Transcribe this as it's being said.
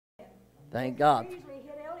Thank God. He easily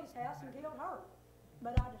hit Ellie's house and killed her.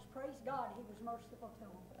 But I just praise God he was merciful to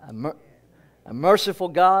him. A merciful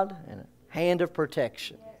God and a hand of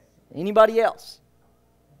protection. Yes. Anybody else?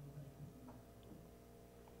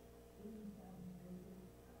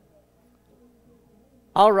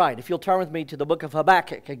 All right, if you'll turn with me to the book of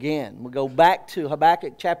Habakkuk again. We'll go back to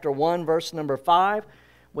Habakkuk chapter 1, verse number 5.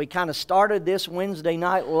 We kind of started this Wednesday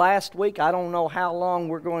night last week. I don't know how long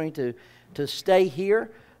we're going to stay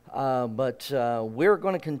here, but we're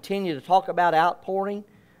going to continue to talk about outpouring,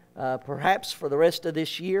 perhaps for the rest of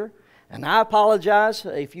this year. And I apologize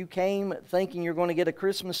if you came thinking you're going to get a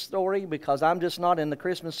Christmas story, because I'm just not in the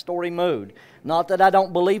Christmas story mood. Not that I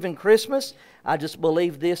don't believe in Christmas. I just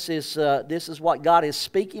believe this is what God is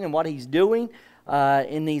speaking and what He's doing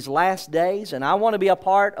in these last days. And I want to be a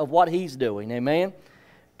part of what He's doing. Amen?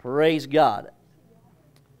 Praise God.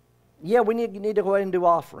 Yeah, we need to go ahead and do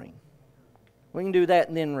offering. We can do that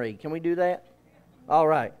and then read. Can we do that? All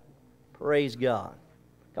right. Praise God.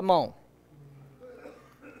 Come on.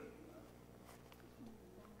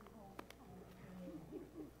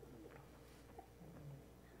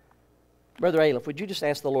 Brother Aleph, would you just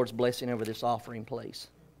ask the Lord's blessing over this offering, please?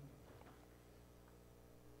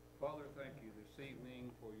 Father, thank you this evening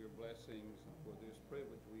for your blessings and for this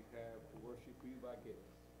privilege we have to worship you by giving.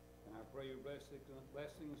 And I pray your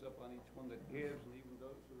blessings upon each one that gives and even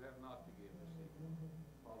those who have not to give this evening.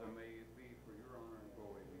 Father, may it be for your honor and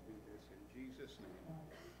glory. We do this in Jesus' name.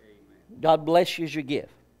 Amen. God bless you as you give.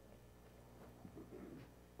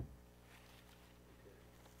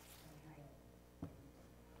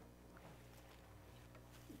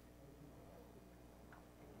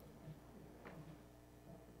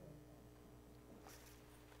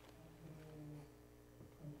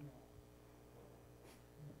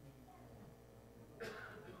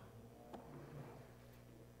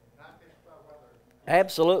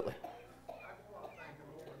 Absolutely. I just want to thank the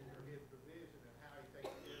Lord for His provision and how He takes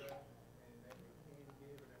care of us, and that we can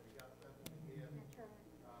give and that we got something to give.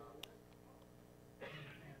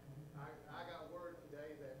 I got word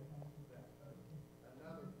today that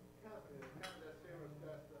another company that kind of does similar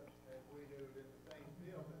stuff as we do in the same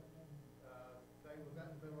field,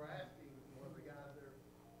 they were asking one of the guys, their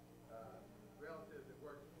relatives that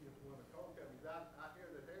works with one of the coal companies. I hear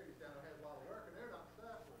that Heritage down there has a lot of work, and they're not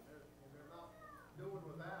suffering. They're not doing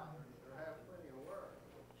without, or they're having plenty of work.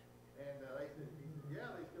 And he said,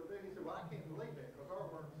 yeah, they still do. He said, well, I can't believe that because our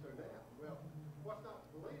work is so down. Well, what's not to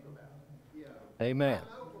believe about it? You know, Amen.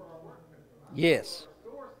 I know where our work comes from. Yes.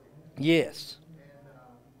 Where our source is. Yes.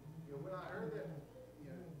 And when I heard that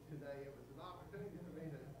today, it was an opportunity for me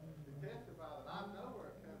to testify that I know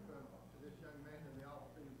where it comes from to this young man in the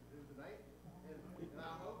office who's an agent. And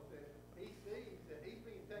I hope that he sees that he's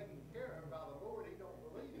being taken care of by the Lord. He don't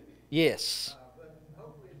believe it. Yes. But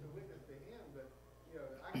hopefully it's a witness to him. But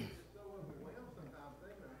I get just so overwhelmed sometimes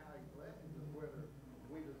thinking of how He blesses us, whether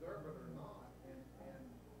we deserve it or not. And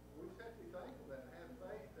we just have to be thankful that and have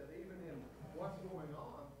faith that even in what's going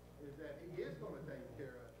on, is that He is going to take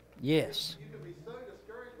care of it. Yes. You can be so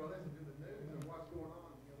discouraged by listening to the news and what's going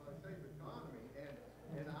on, like say the economy.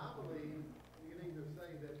 And I believe you can either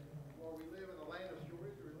say that, well, we live in a land of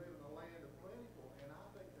shortage or we live in a land of plentiful. And I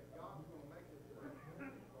think that God's going to make this a land of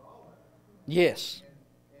plenty for all of us. Yes.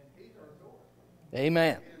 And He's our source.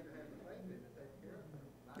 Amen. And to have the faith in to take care of Him.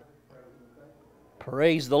 And I just praise Him and thank Him.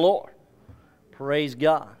 Praise the Lord. Praise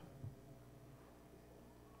God.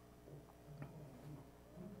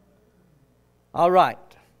 All right.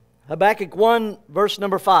 Habakkuk 1, verse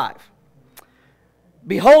number 5.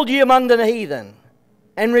 Behold ye among the heathen,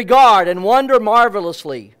 and regard and wonder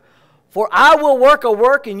marvelously. For I will work a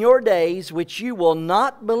work in your days which you will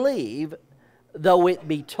not believe, though it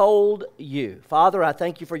be told you. Father, I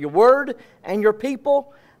thank you for your word and your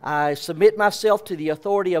people. I submit myself to the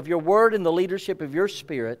authority of your word and the leadership of your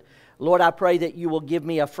Spirit. Lord, I pray that you will give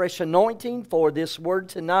me a fresh anointing for this word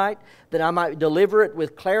tonight, that I might deliver it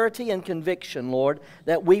with clarity and conviction, Lord,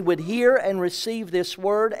 that we would hear and receive this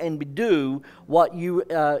word and do what you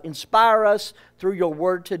inspire us through your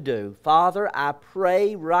word to do. Father, I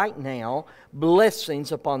pray right now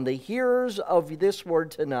blessings upon the hearers of this word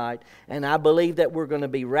tonight, and I believe that we're going to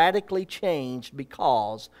be radically changed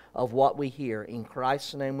because of what we hear. In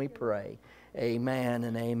Christ's name we pray. Amen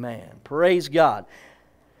and amen. Praise God.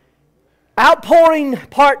 Outpouring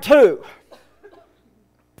Part 2.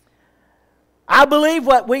 I believe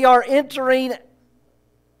what we are entering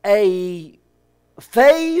a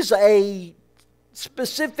phase, a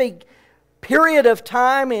specific period of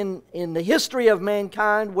time in the history of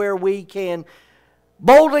mankind where we can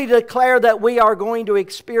boldly declare that we are going to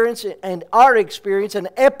experience and are experiencing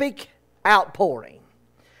an epic outpouring.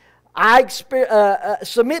 I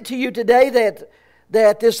submit to you today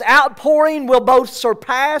that this outpouring will both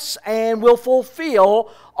surpass and will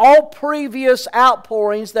fulfill all previous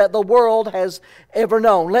outpourings that the world has ever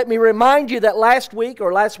known. Let me remind you that last week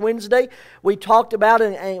or last Wednesday we talked about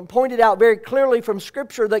and pointed out very clearly from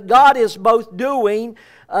Scripture that God is both doing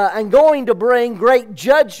and going to bring great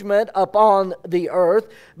judgment upon the earth,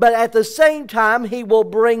 but at the same time He will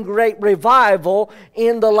bring great revival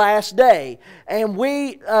in the last day. And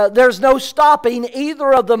there's no stopping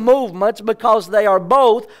either of the movements because they are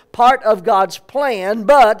both part of God's plan.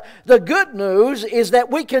 But the good news is that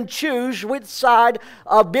we can choose which side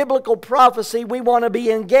of biblical prophecy we want to be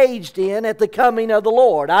engaged in at the coming of the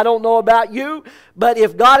Lord. I don't know about you, but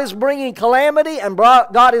if God is bringing calamity and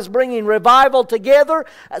God is bringing revival together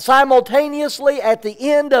simultaneously at the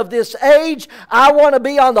end of this age, I want to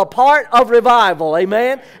be on the part of revival.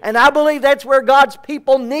 Amen? And I believe that's where God's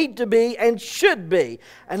people need to be and should be.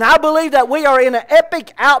 And I believe that we are in an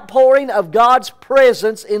epic outpouring of God's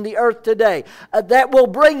presence in the earth today that will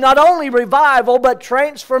bring not only revival but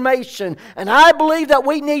transformation. And I believe that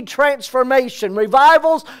we need transformation.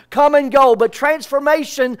 Revivals come and go, but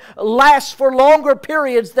transformation lasts for longer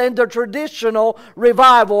periods than the traditional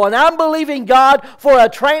revival. And I'm believing God for a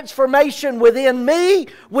transformation within me,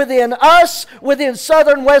 within us, within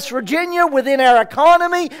southern West Virginia, within our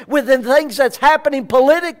economy, within things that's happening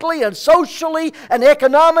politically and socially and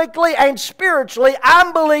economically and spiritually.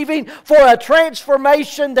 I'm believing for a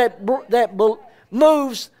transformation that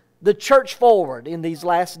moves the church forward in these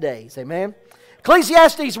last days. Amen?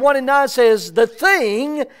 Ecclesiastes 1:9 says, "The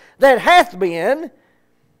thing that hath been,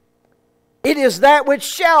 it is that which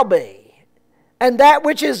shall be. And that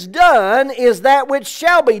which is done is that which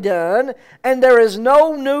shall be done. And there is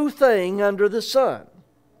no new thing under the sun."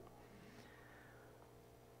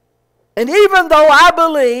 And even though I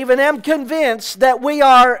believe and am convinced that we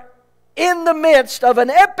are in the midst of an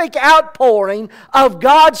epic outpouring of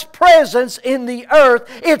God's presence in the earth,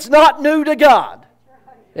 it's not new to God.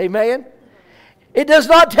 Amen? It does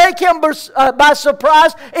not take Him by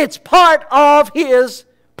surprise. It's part of His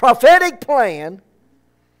prophetic plan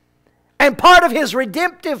and part of His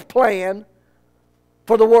redemptive plan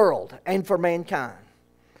for the world and for mankind.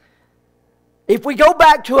 If we go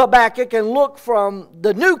back to Habakkuk and look from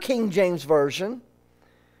the New King James Version,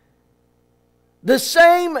 the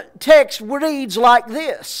same text reads like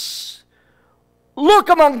this: "Look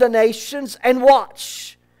among the nations and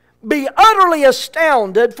watch. Be utterly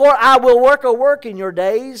astounded, for I will work a work in your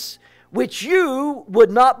days, which you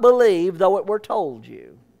would not believe, though it were told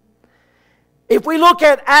you." If we look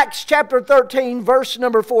at Acts chapter 13, verse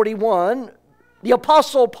number 41, the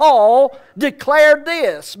Apostle Paul declared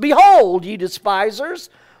this: "Behold, ye despisers,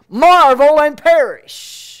 marvel and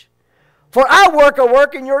perish. For I work a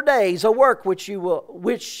work in your days, a work which you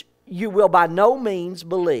will by no means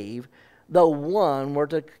believe, though one were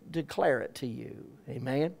to declare it to you."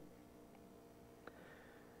 Amen?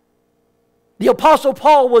 The Apostle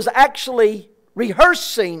Paul was actually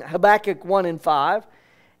rehearsing Habakkuk 1 and 5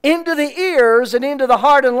 into the ears and into the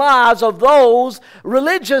heart and lives of those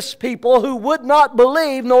religious people who would not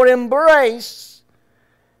believe nor embrace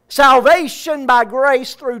salvation by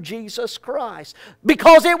grace through Jesus Christ.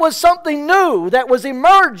 Because it was something new that was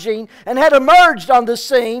emerging and had emerged on the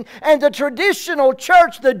scene, and the traditional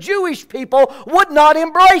church, the Jewish people, would not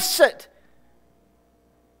embrace it.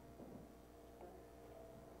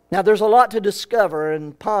 Now there's a lot to discover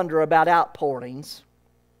and ponder about outpourings.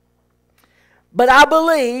 But I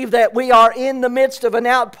believe that we are in the midst of an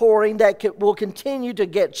outpouring that will continue to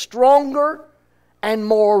get stronger and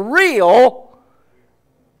more real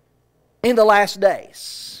in the last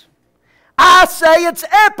days. I say it's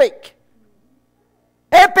epic.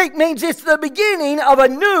 Epic means it's the beginning of a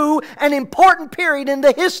new and important period in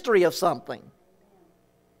the history of something.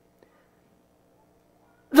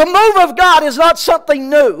 The move of God is not something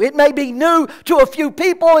new. It may be new to a few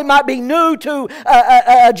people. It might be new to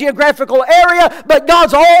a geographical area. But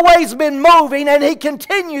God's always been moving, and He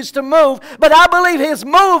continues to move. But I believe His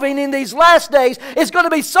moving in these last days is going to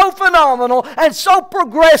be so phenomenal and so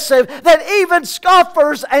progressive that even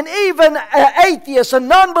scoffers and even atheists and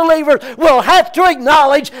non-believers will have to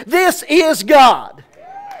acknowledge this is God.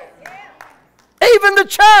 Even the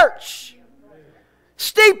church,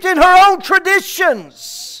 steeped in her own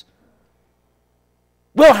traditions,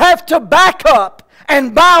 will have to back up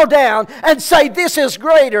and bow down and say this is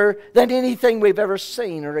greater than anything we've ever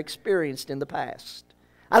seen or experienced in the past.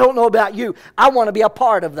 I don't know about you. I want to be a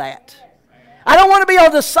part of that. I don't want to be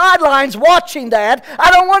on the sidelines watching that.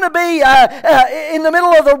 I don't want to be in the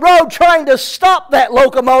middle of the road trying to stop that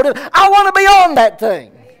locomotive. I want to be on that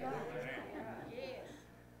thing.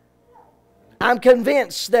 I'm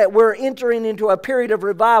convinced that we're entering into a period of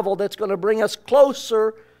revival that's going to bring us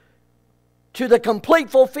closer to the complete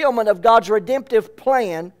fulfillment of God's redemptive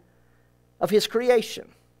plan of His creation.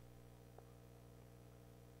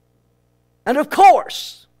 And of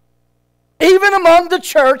course, even among the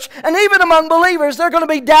church and even among believers, there are going to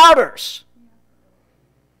be doubters.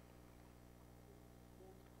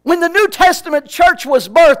 When the New Testament church was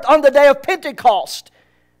birthed on the day of Pentecost,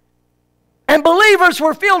 and believers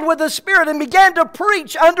were filled with the Spirit and began to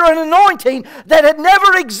preach under an anointing that had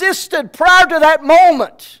never existed prior to that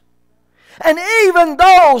moment. And even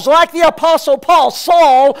those like the Apostle Paul,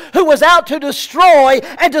 Saul, who was out to destroy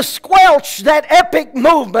and to squelch that epic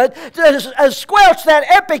movement, to squelch that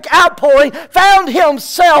epic outpouring, found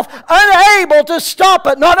himself unable to stop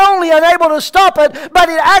it. Not only unable to stop it, but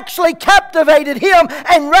it actually captivated him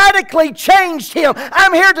and radically changed him.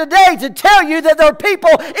 I'm here today to tell you that there are people,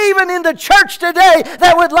 even in the church today,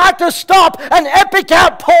 that would like to stop an epic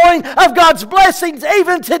outpouring of God's blessings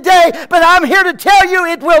even today. But I'm here to tell you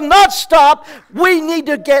it will not stop. We need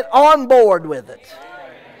to get on board with it.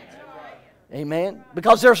 Amen.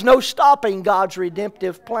 Because there's no stopping God's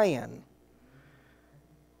redemptive plan.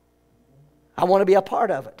 I want to be a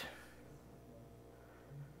part of it.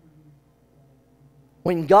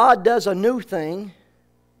 When God does a new thing,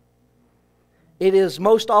 it is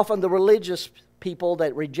most often the religious people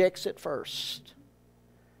that rejects it first.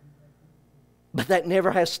 But that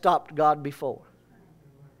never has stopped God before.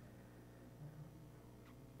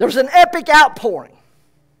 There's an epic outpouring.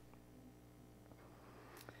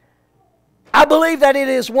 I believe that it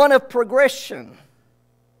is one of progression.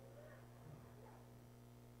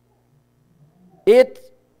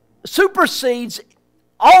 It supersedes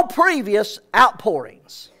all previous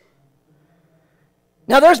outpourings.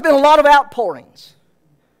 Now, there's been a lot of outpourings.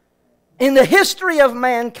 In the history of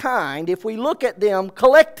mankind, if we look at them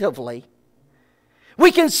collectively,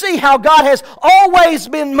 we can see how God has always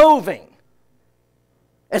been moving.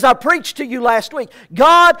 As I preached to you last week,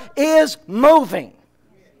 God is moving.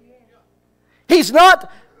 He's not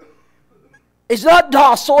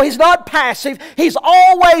docile. He's not passive. He's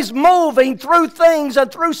always moving through things and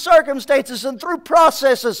through circumstances and through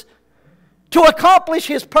processes to accomplish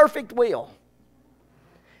His perfect will.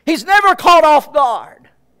 He's never caught off guard.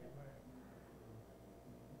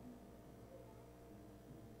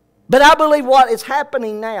 But I believe what is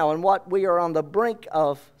happening now and what we are on the brink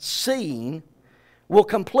of seeing will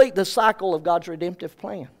complete the cycle of God's redemptive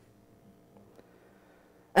plan.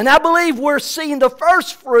 And I believe we're seeing the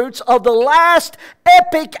first fruits of the last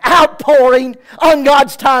epic outpouring on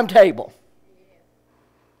God's timetable.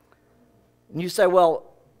 And you say,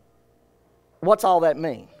 well, what's all that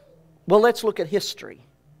mean? Well, let's look at history.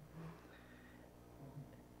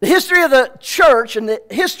 The history of the church and the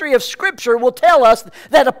history of Scripture will tell us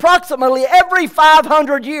that approximately every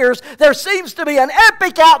 500 years there seems to be an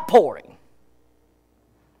epic outpouring.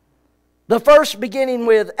 The first beginning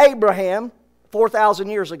with Abraham 4,000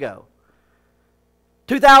 years ago.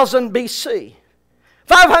 2000 BC.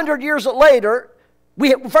 500 years later,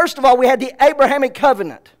 first of all, we had the Abrahamic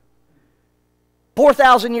covenant.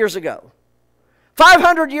 4,000 years ago.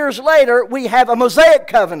 500 years later, we have a Mosaic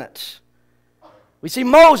covenant. We see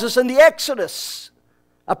Moses in the Exodus,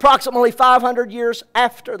 approximately 500 years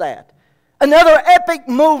after that. Another epic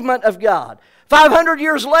movement of God. 500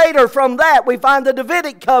 years later from that, we find the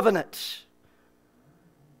Davidic covenant.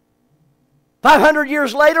 500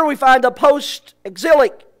 years later, we find the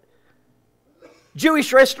post-exilic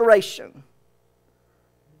Jewish restoration.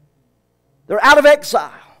 They're out of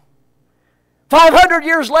exile. 500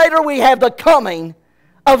 years later, we have the coming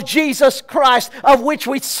of Jesus Christ, of which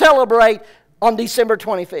we celebrate on December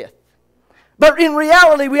 25th. But in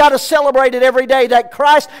reality, we ought to celebrate it every day that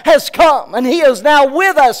Christ has come and He is now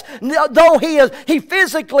with us. Though He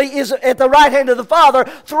physically is at the right hand of the Father,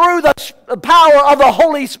 through the power of the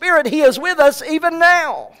Holy Spirit, He is with us even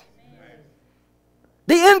now.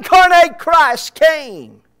 The incarnate Christ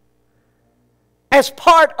came as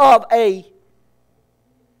part of an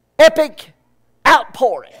epic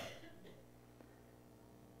outpouring.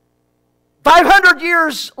 500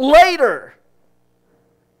 years later,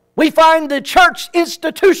 we find the church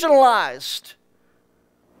institutionalized.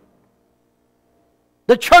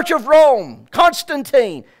 The Church of Rome,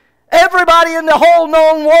 Constantine, everybody in the whole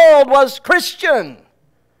known world was Christian.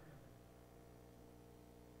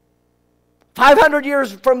 500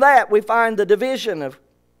 years from that, we find the division of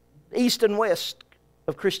East and West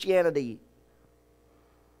of Christianity.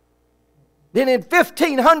 Then in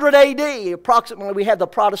 1500 AD, approximately, we had the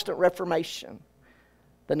Protestant Reformation,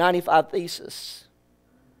 the 95 Theses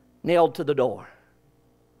nailed to the door.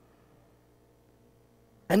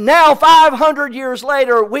 And now, 500 years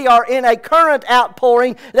later, we are in a current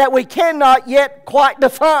outpouring that we cannot yet quite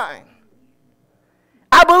define.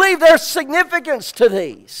 I believe there's significance to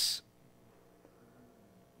these.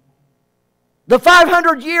 The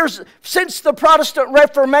 500 years since the Protestant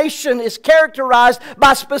Reformation is characterized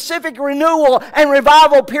by specific renewal and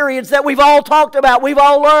revival periods that we've all talked about, we've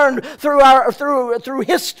all learned through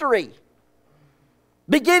history.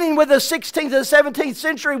 Beginning with the 16th and 17th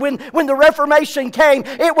century when the Reformation came,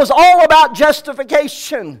 it was all about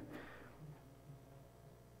justification.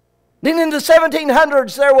 Then in the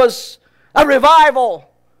 1700s there was a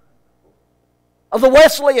revival of the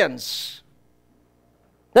Wesleyans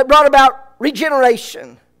that brought about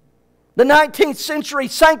regeneration. The 19th century,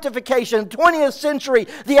 sanctification. 20th century,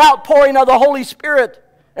 the outpouring of the Holy Spirit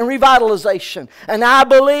and revitalization. And I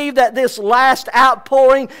believe that this last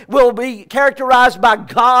outpouring will be characterized by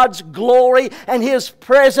God's glory and His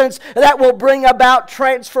presence that will bring about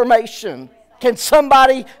transformation. Can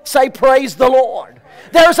somebody say praise the Lord?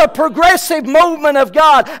 There's a progressive movement of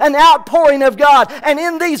God, an outpouring of God. And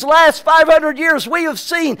in these last 500 years, we have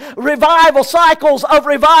seen revival, cycles of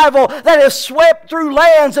revival that have swept through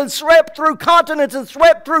lands and swept through continents and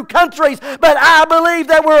swept through countries. But I believe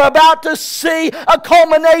that we're about to see a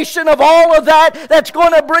culmination of all of that that's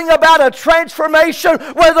going to bring about a transformation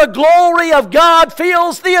where the glory of God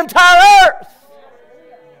fills the entire earth.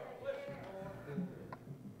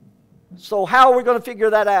 So how are we going to figure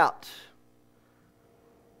that out?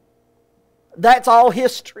 That's all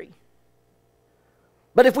history.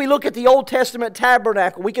 But if we look at the Old Testament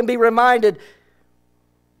tabernacle, we can be reminded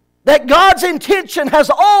that God's intention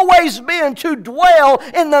has always been to dwell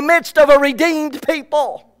in the midst of a redeemed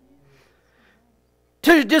people,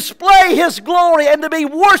 to display His glory and to be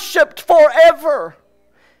worshiped forever.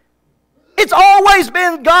 It's always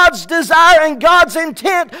been God's desire and God's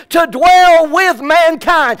intent to dwell with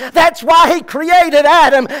mankind. That's why He created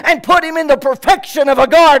Adam and put him in the perfection of a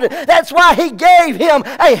garden. That's why He gave him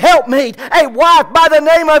a helpmeet, a wife by the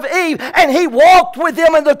name of Eve, and He walked with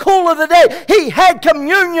them in the cool of the day. He had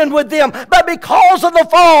communion with them, but because of the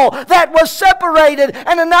fall, that was separated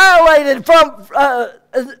and annihilated from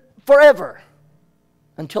forever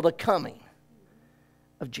until the coming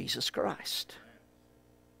of Jesus Christ.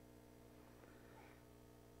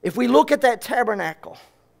 If we look at that tabernacle,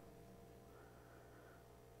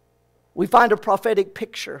 we find a prophetic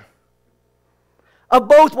picture of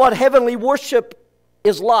both what heavenly worship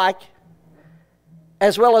is like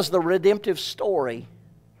as well as the redemptive story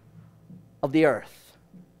of the earth.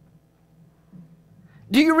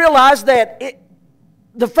 Do you realize that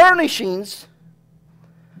the furnishings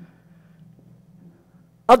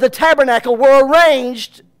of the tabernacle were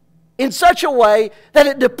arranged in such a way that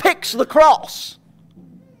it depicts the cross?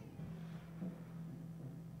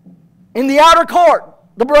 In the outer court,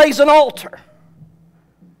 the brazen altar.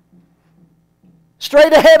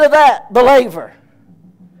 Straight ahead of that, the laver.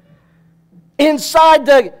 Inside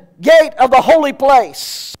the gate of the holy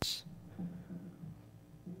place.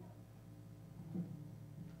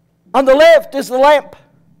 On the left is the lamp.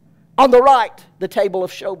 On the right, the table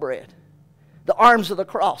of showbread. The arms of the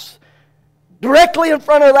cross. Directly in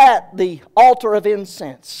front of that, the altar of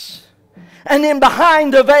incense. And then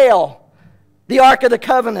behind the veil, the Ark of the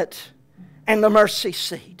Covenant and the mercy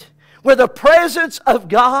seat, where the presence of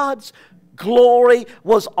God's glory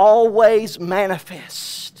was always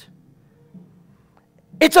manifest.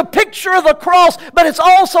 It's a picture of the cross, but it's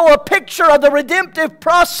also a picture of the redemptive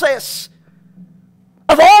process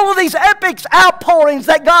of all of these epic outpourings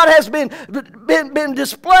that God has been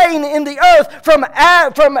displaying in the earth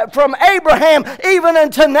from Abraham even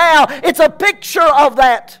until now. It's a picture of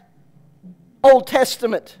that Old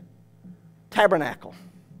Testament tabernacle.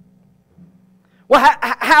 Well,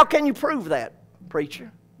 how can you prove that,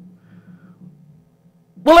 preacher?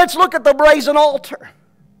 Well, let's look at the brazen altar.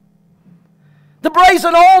 The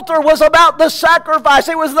brazen altar was about the sacrifice.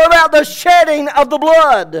 It was about the shedding of the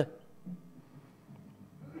blood.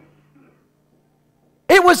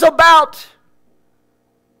 It was about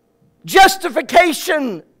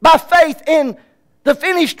justification by faith in the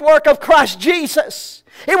finished work of Christ Jesus.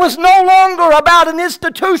 It was no longer about an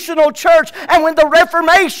institutional church. And when the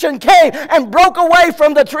Reformation came and broke away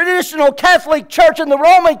from the traditional Catholic Church and the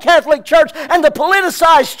Roman Catholic Church and the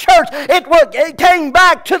politicized church, it came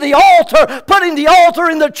back to the altar, putting the altar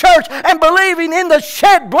in the church and believing in the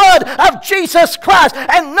shed blood of Jesus Christ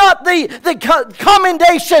and not the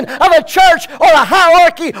commendation of a church or a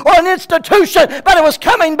hierarchy or an institution, but it was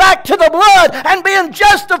coming back to the blood and being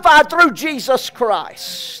justified through Jesus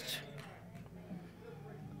Christ.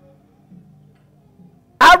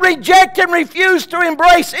 I reject and refuse to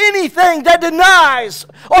embrace anything that denies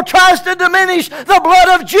or tries to diminish the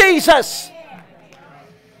blood of Jesus.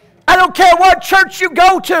 I don't care what church you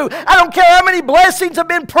go to. I don't care how many blessings have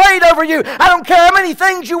been prayed over you. I don't care how many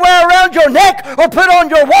things you wear around your neck or put on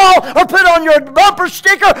your wall or put on your bumper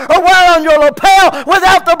sticker or wear on your lapel.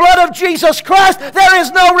 Without the blood of Jesus Christ, there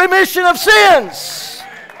is no remission of sins.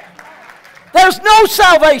 There's no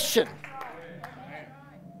salvation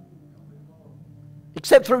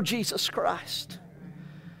except through Jesus Christ.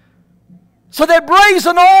 So that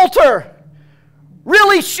brazen altar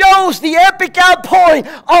really shows the epic outpouring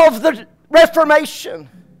of the Reformation,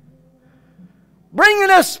 bringing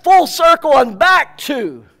us full circle and back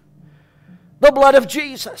to the blood of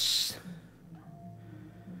Jesus.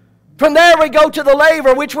 From there we go to the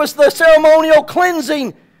laver, which was the ceremonial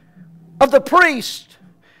cleansing of the priest,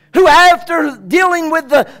 who after dealing with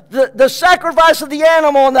the sacrifice of the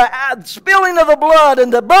animal and the spilling of the blood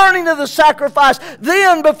and the burning of the sacrifice,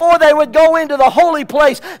 then before they would go into the holy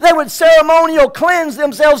place, they would ceremonial cleanse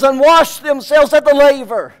themselves and wash themselves at the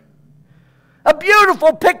laver. A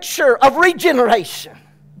beautiful picture of regeneration,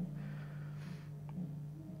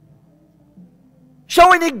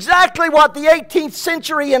 showing exactly what the 18th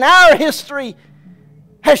century in our history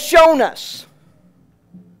has shown us.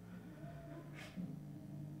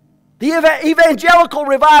 The evangelical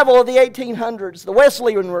revival of the 1800s, the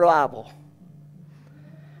Wesleyan revival,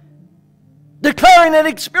 declaring that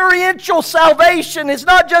experiential salvation is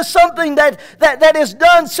not just something that is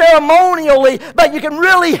done ceremonially, but you can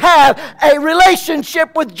really have a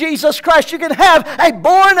relationship with Jesus Christ. You can have a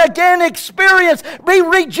born-again experience, be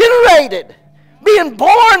regenerated, being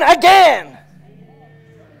born again.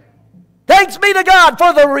 Thanks be to God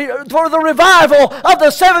for the revival of the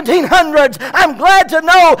 1700s. I'm glad to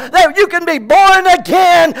know that you can be born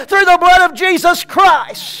again through the blood of Jesus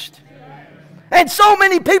Christ. And so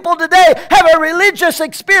many people today have a religious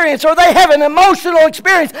experience, or they have an emotional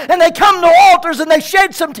experience, and they come to altars and they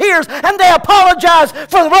shed some tears and they apologize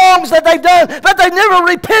for the wrongs that they've done, but they never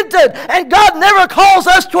repented. And God never calls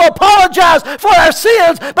us to apologize for our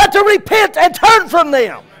sins, but to repent and turn from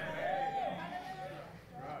them.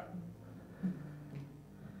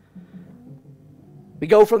 We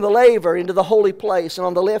go from the laver into the holy place, and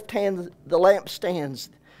on the left hand, the lampstands,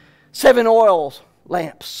 7 oil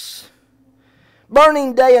lamps,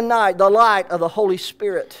 burning day and night, the light of the Holy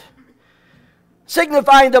Spirit,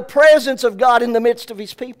 signifying the presence of God in the midst of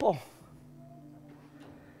His people.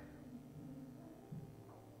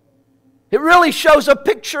 It really shows a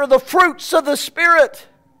picture of the fruits of the Spirit.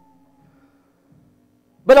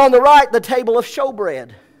 But on the right, the table of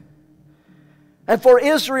showbread. And for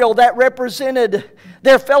Israel, that represented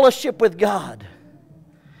their fellowship with God,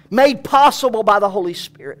 made possible by the Holy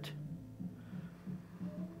Spirit.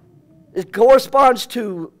 It corresponds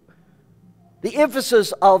to the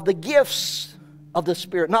emphasis of the gifts of the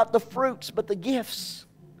Spirit. Not the fruits, but the gifts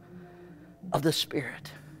of the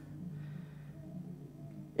Spirit.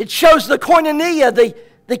 It shows the koinonia,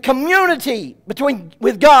 the community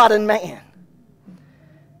with God and man,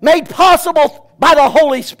 made possible by the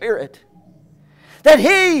Holy Spirit. That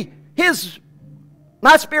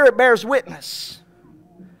my Spirit bears witness,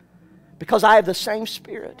 because I have the same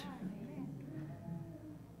Spirit,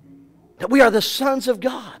 that we are the sons of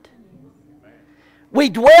God. We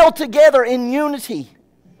dwell together in unity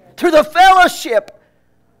through the fellowship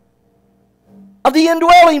of the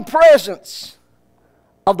indwelling presence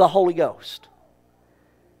of the Holy Ghost.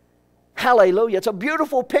 Hallelujah. It's a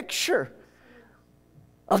beautiful picture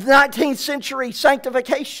of 19th century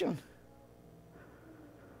sanctification.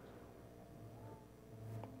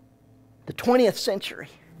 The 20th century,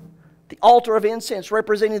 the altar of incense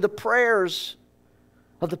representing the prayers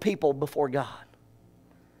of the people before God.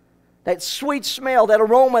 That sweet smell, that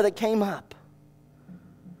aroma that came up.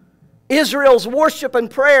 Israel's worship and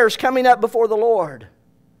prayers coming up before the Lord.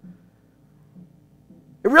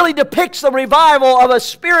 It really depicts the revival of a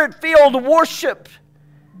Spirit-filled worship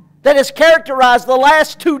that has characterized the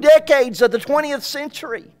last 2 decades of the 20th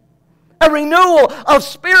century. A renewal of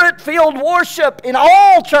Spirit-filled worship in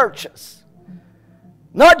all churches,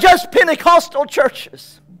 not just Pentecostal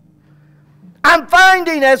churches. I'm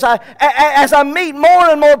finding as I meet more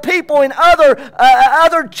and more people in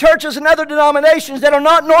other churches and other denominations that are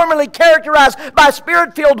not normally characterized by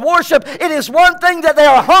Spirit-filled worship, it is one thing that they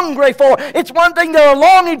are hungry for. It's one thing they are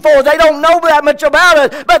longing for. They don't know that much about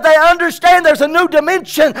it, but they understand there's a new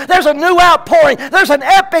dimension. There's a new outpouring. There's an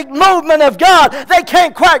epic movement of God. They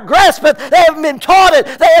can't quite grasp it. They haven't been taught it.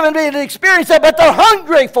 They haven't been experienced it, but they're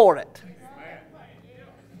hungry for it.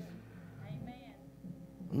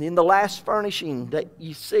 And then the last furnishing that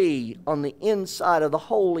you see on the inside of the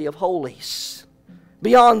Holy of Holies,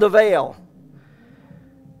 beyond the veil,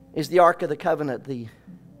 is the Ark of the Covenant, the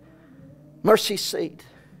mercy seat,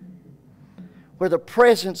 where the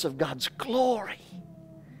presence of God's glory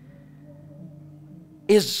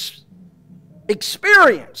is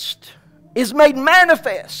experienced, is made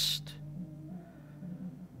manifest.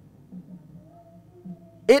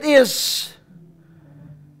 It is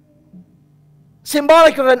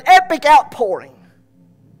symbolic of an epic outpouring.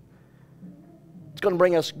 It's going to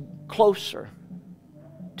bring us closer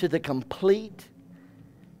to the complete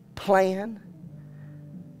plan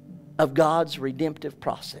of God's redemptive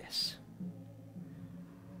process.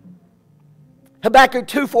 Habakkuk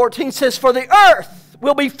 2:14 says, "For the earth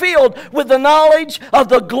will be filled with the knowledge of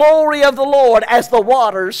the glory of the Lord as the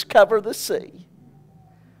waters cover the sea."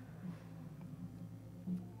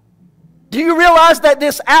 Do you realize that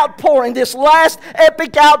this outpouring, this last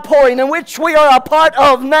epic outpouring in which we are a part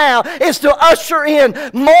of now, is to usher in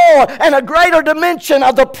more and a greater dimension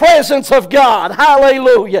of the presence of God?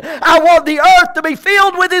 Hallelujah. I want the earth to be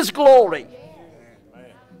filled with His glory.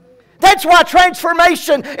 That's why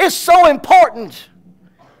transformation is so important.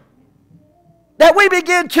 That we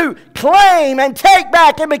begin to claim and take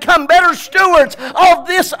back and become better stewards of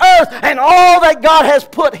this earth and all that God has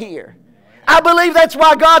put here. I believe that's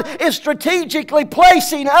why God is strategically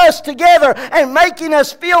placing us together and making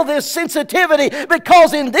us feel this sensitivity,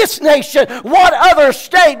 because in this nation, what other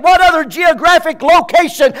state, what other geographic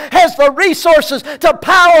location has the resources to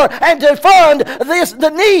power and to fund the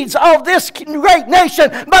needs of this great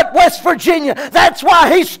nation but West Virginia? That's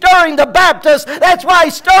why He's stirring the Baptists. That's why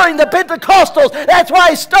He's stirring the Pentecostals. That's why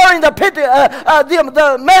He's stirring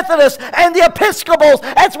the Methodists and the Episcopals.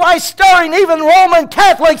 That's why He's stirring even Roman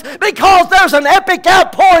Catholics, because there's an epic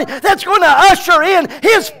outpouring that's going to usher in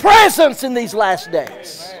His presence in these last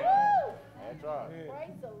days.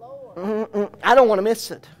 I don't want to miss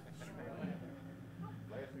it.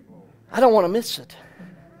 I don't want to miss it.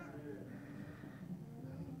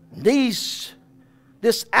 This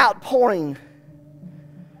outpouring,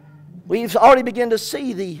 we've already begun to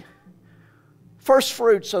see the first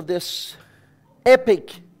fruits of this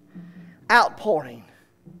epic outpouring.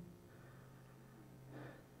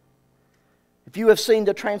 If you have seen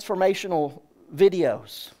the transformational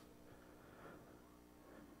videos,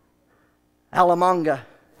 Alamanga,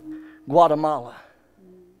 Guatemala,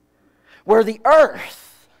 where the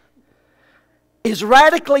earth is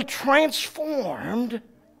radically transformed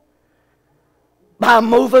by a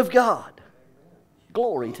move of God.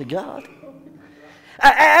 Glory to God.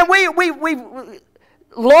 And we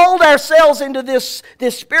lulled ourselves into this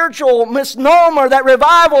spiritual misnomer that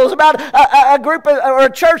revival is about a group or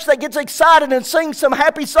a church that gets excited and sings some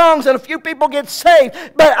happy songs and a few people get saved.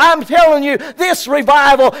 But I'm telling you, this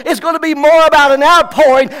revival is going to be more about an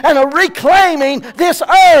outpouring and a reclaiming this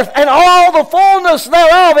earth and all the fullness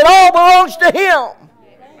thereof. It all belongs to Him.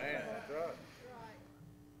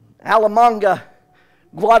 Alamanga,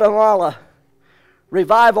 Guatemala,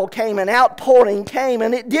 revival came, an outpouring came,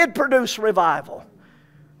 and it did produce revival.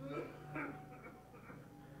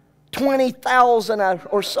 20,000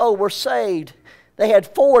 or so were saved. They had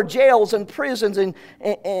 4 jails and prisons in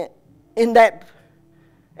that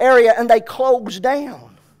area, and they closed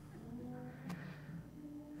down.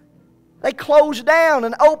 They closed down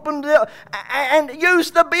and opened and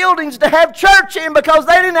used the buildings to have church in because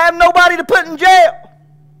they didn't have nobody to put in jail.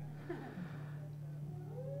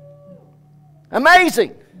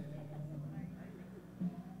 Amazing.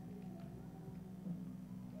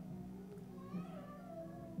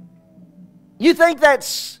 You think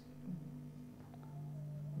that's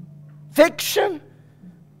fiction?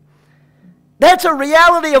 That's a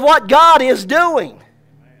reality of what God is doing.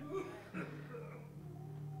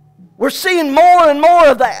 We're seeing more and more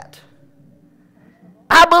of that.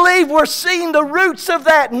 I believe we're seeing the roots of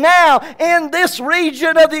that now in this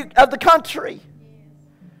region of the country.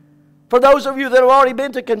 For those of you that have already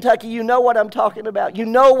been to Kentucky, you know what I'm talking about. You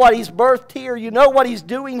know what He's birthed here. You know what He's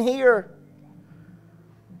doing here.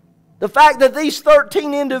 The fact that these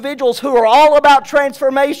 13 individuals who are all about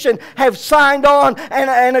transformation have signed on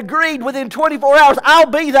and agreed within 24 hours, I'll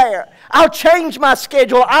be there. I'll change my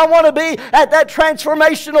schedule. I want to be at that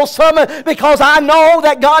transformational summit because I know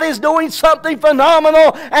that God is doing something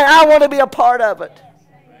phenomenal and I want to be a part of it.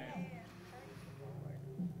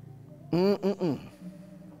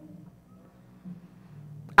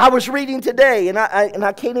 I was reading today, and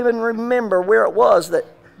I can't even remember where it was, that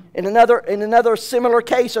in another similar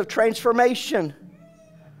case of transformation,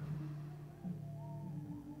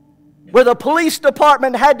 where the police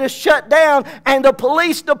department had to shut down, and the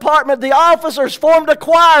police department, the officers formed a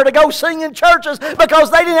choir to go sing in churches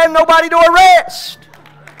because they didn't have nobody to arrest.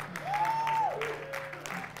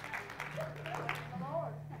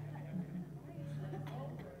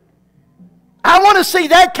 I want to see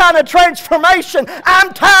that kind of transformation.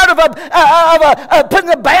 I'm tired of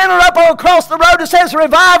putting a banner up across the road that says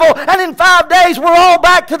revival, and in 5 days we're all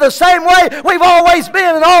back to the same way we've always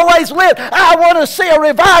been and always lived. I want to see a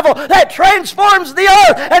revival that transforms the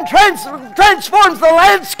earth and transforms the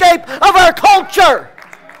landscape of our culture.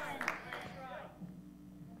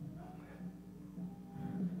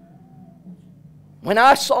 When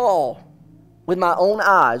I saw with my own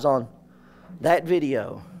eyes on that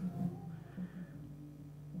video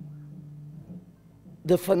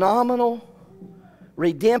the phenomenal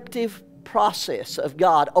redemptive process of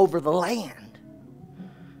God over the land,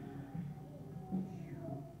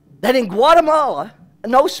 that in Guatemala,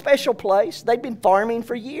 no special place, they'd been farming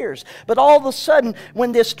for years, but all of a sudden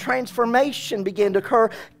when this transformation began to occur,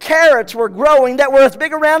 carrots were growing that were as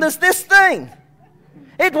big around as this thing.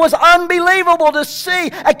 It was unbelievable to see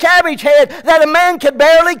a cabbage head that a man could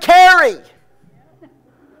barely carry.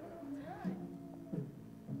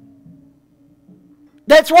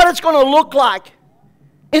 That's what it's going to look like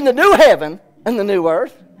in the new heaven and the new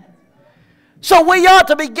earth. So we ought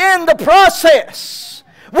to begin the process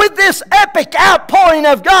with this epic outpouring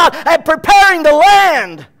of God and preparing the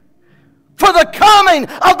land for the coming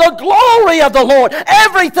of the glory of the Lord.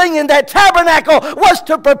 Everything in that tabernacle was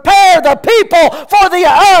to prepare the people for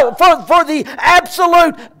the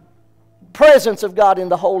absolute presence of God in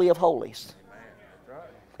the Holy of Holies.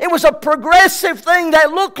 It was a progressive thing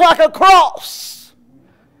that looked like a cross.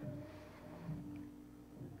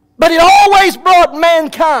 But it always brought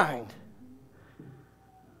mankind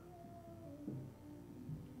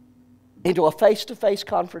into a face-to-face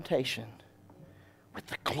confrontation with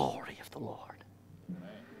the glory of the Lord.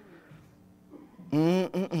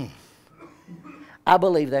 I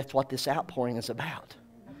believe that's what this outpouring is about.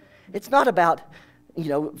 It's not about,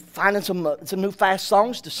 finding some new fast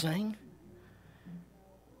songs to sing.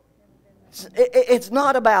 It's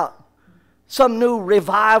not about some new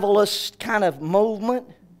revivalist kind of movement.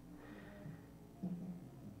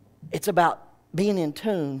 It's about being in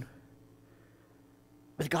tune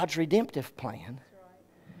with God's redemptive plan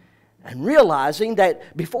and realizing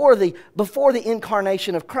that before the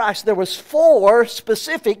incarnation of Christ, there was 4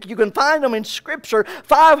 specific, you can find them in Scripture,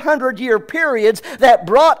 500-year periods that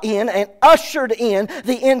brought in and ushered in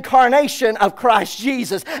the incarnation of Christ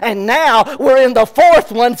Jesus. And now we're in the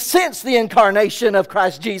 4th one since the incarnation of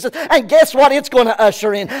Christ Jesus. And guess what it's going to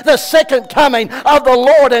usher in? The second coming of the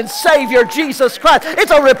Lord and Savior Jesus Christ. It's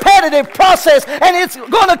a repetitive process, and it's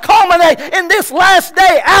going to culminate in this last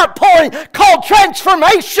day outpouring called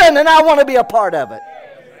transformation. And I want to be a part of it.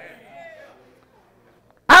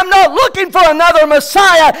 I'm not looking for another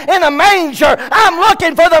Messiah in a manger. I'm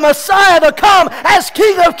looking for the Messiah to come as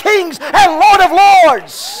King of Kings and Lord of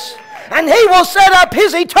Lords. And He will set up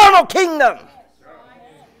His eternal kingdom.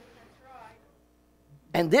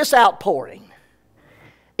 And this outpouring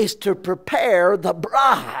is to prepare the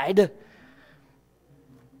bride,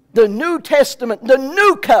 the New Testament, the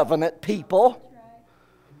New Covenant people.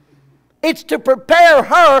 It's to prepare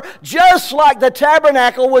her just like the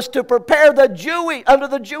tabernacle was to prepare under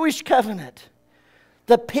the Jewish covenant,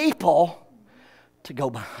 the people to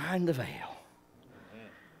go behind the veil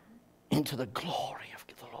into the glory of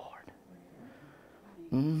the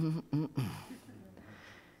Lord.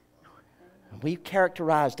 We've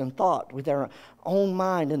characterized and thought with our own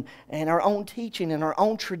mind and our own teaching and our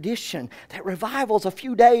own tradition that revival is a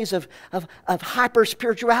few days of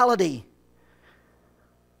hyper-spirituality.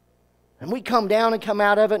 And we come down and come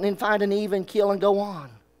out of it and then find an even keel and go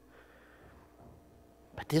on.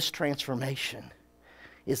 But this transformation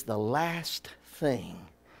is the last thing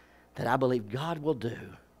that I believe God will do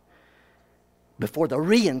before the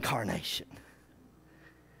reincarnation.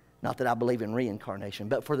 Not that I believe in reincarnation,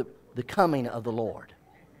 but for the coming of the Lord.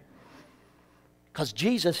 Because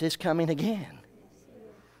Jesus is coming again.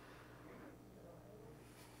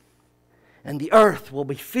 And the earth will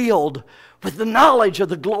be filled with the knowledge of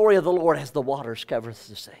the glory of the Lord as the waters cover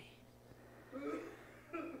the sea.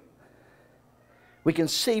 We can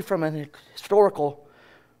see from an historical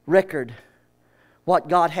record what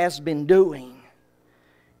God has been doing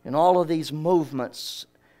in all of these movements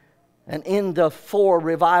and in the 4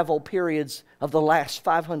 revival periods of the last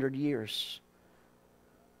 500 years.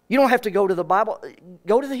 You don't have to go to the Bible.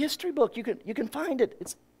 Go to the history book. You can find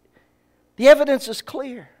it. The evidence is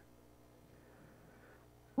clear.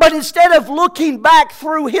 But instead of looking back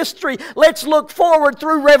through history, let's look forward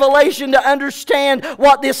through Revelation to understand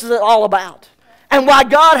what this is all about. And why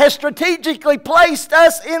God has strategically placed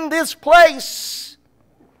us in this place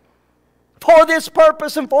for this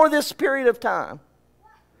purpose and for this period of time.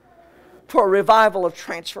 For a revival of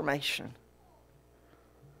transformation.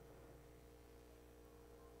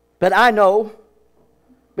 But I know,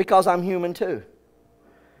 because I'm human too,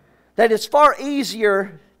 that it's far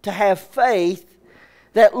easier to have faith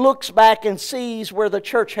that looks back and sees where the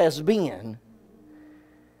church has been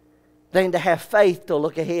than to have faith to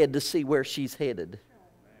look ahead to see where she's headed.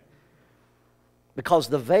 Because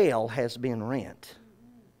the veil has been rent.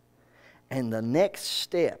 And the next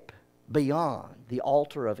step beyond the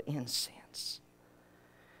altar of incense,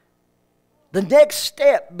 the next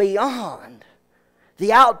step beyond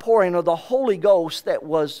the outpouring of the Holy Ghost that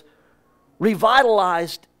was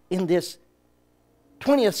revitalized in this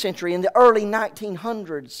 20th century, in the early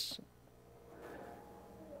 1900s,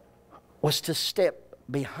 was to step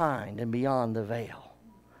behind and beyond the veil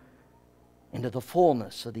into the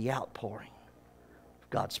fullness of the outpouring of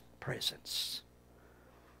God's presence.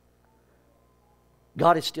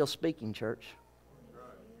 God is still speaking, church.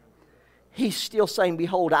 He's still saying,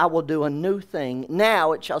 behold, I will do a new thing.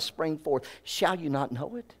 Now it shall spring forth. Shall you not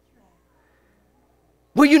know it?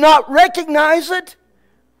 Will you not recognize it?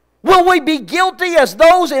 Will we be guilty as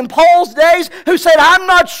those in Paul's days who said, I'm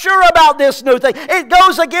not sure about this new thing. It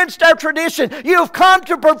goes against our tradition. You've come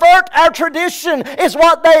to pervert our tradition, is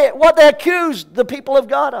what they accused the people of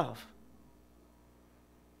God of.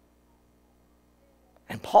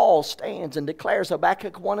 And Paul stands and declares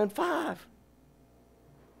Habakkuk 1 and 5.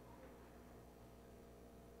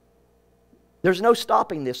 There's no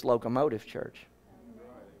stopping this locomotive, church.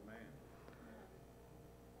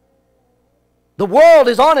 The world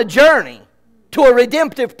is on a journey to a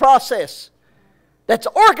redemptive process that's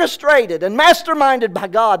orchestrated and masterminded by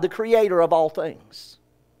God, the Creator of all things.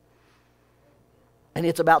 And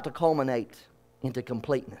it's about to culminate into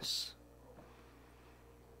completeness.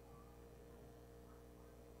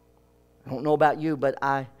 I don't know about you, but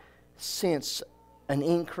I sense an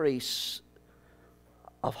increase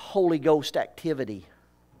of Holy Ghost activity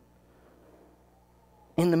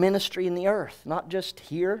in the ministry in the earth, not just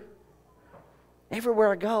here.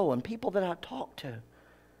 Everywhere I go and people that I talk to,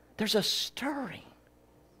 there's a stirring.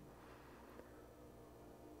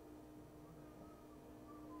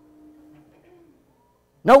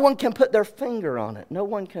 No one can put their finger on it. No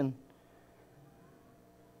one can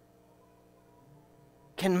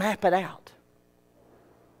map it out.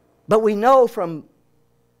 But we know from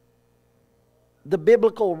the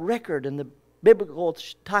biblical record and the biblical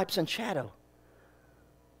types and shadow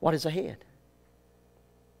what is ahead.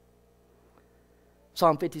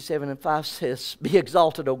 Psalm 57 and 5 says, be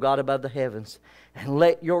exalted, O God, above the heavens, and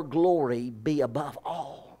let your glory be above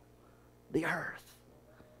all the earth.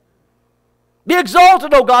 Be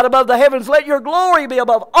exalted, O God, above the heavens, let your glory be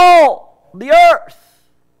above all the earth.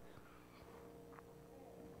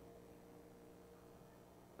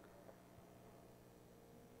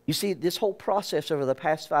 You see, this whole process over the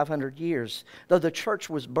past 500 years, though the church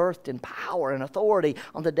was birthed in power and authority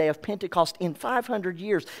on the day of Pentecost, in 500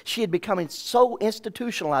 years she had become so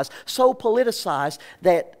institutionalized, so politicized,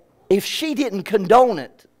 that if she didn't condone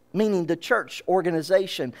it, meaning the church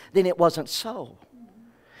organization, then it wasn't so.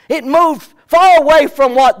 It moved far away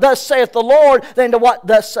from what thus saith the Lord than to what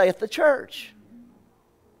thus saith the church.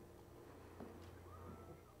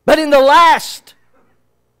 But in the last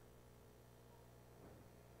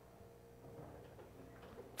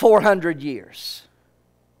 400 years,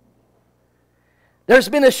 there's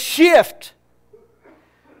been a shift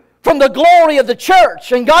from the glory of the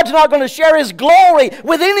church, and God's not going to share His glory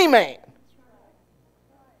with any man,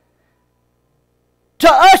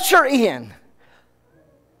 to usher in,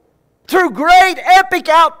 through great epic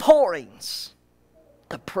outpourings,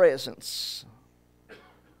 the presence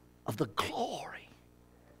of the glory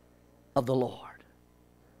of the Lord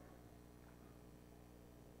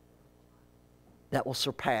that will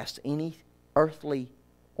surpass any earthly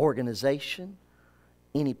organization,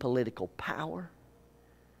 any political power,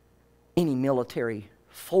 any military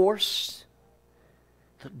force.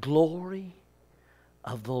 The glory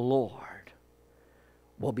of the Lord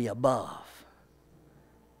will be above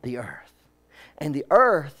the earth. And the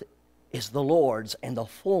earth is the Lord's and the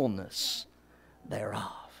fullness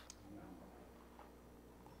thereof.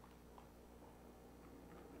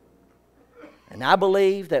 And I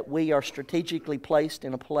believe that we are strategically placed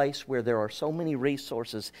in a place where there are so many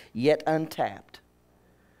resources yet untapped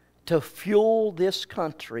to fuel this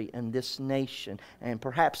country and this nation and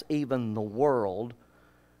perhaps even the world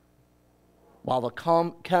while the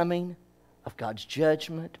coming of God's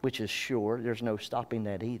judgment, which is sure, there's no stopping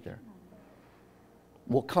that either,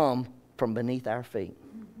 will come from beneath our feet.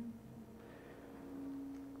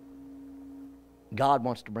 God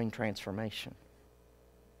wants to bring transformation.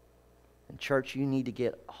 And church, you need to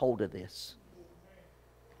get a hold of this.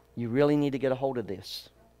 You really need to get a hold of this.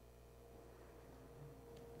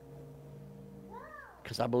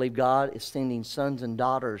 Because I believe God is sending sons and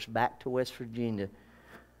daughters back to West Virginia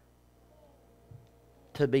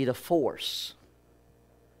to be the force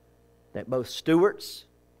that both stewards,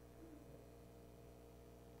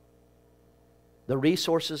 the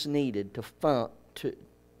resources needed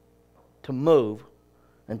to move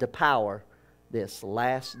and to power this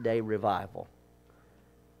last day revival,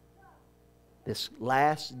 this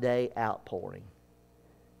last day outpouring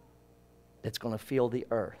that's going to fill the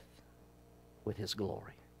earth with His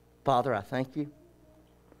glory. Father, I thank You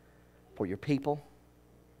for Your people.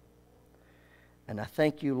 And I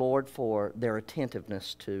thank You, Lord, for their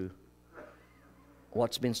attentiveness to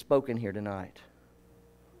what's been spoken here tonight.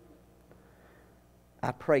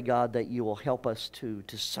 I pray, God, that You will help us to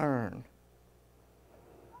discern.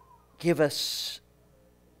 Give us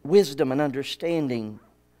wisdom and understanding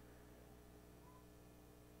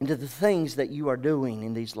into the things that You are doing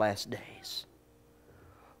in these last days.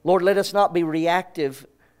 Lord, let us not be reactive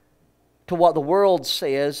to what the world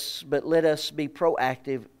says, but let us be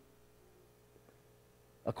proactive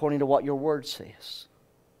according to what Your Word says.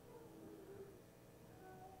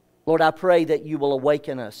 Lord, I pray that You will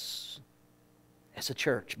awaken us as a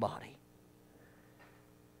church body.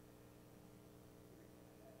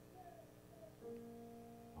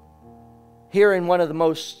 Here in one of the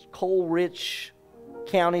most coal-rich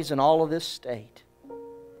counties in all of this state,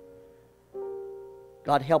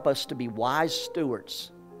 God, help us to be wise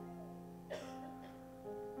stewards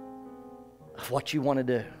of what You want to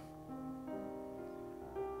do.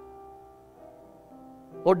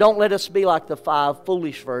 Lord, don't let us be like the 5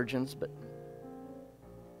 foolish virgins, but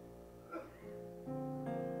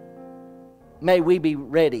may we be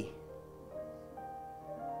ready.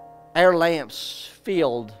 Our lamps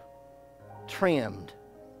filled, trimmed,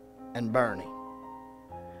 and burning,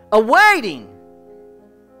 awaiting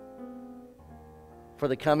for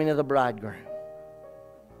the coming of the bridegroom.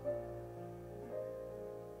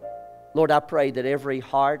 Lord, I pray that every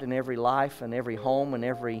heart and every life and every home and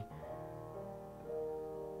every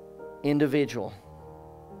individual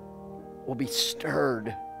will be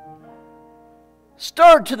stirred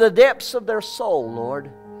to the depths of their soul,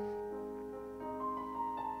 Lord.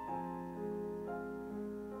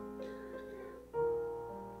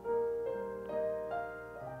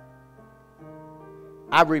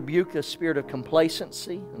 I rebuke the spirit of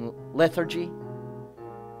complacency and lethargy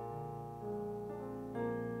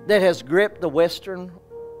that has gripped the Western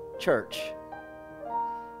church.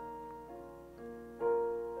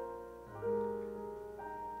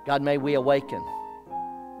 God, may we awaken.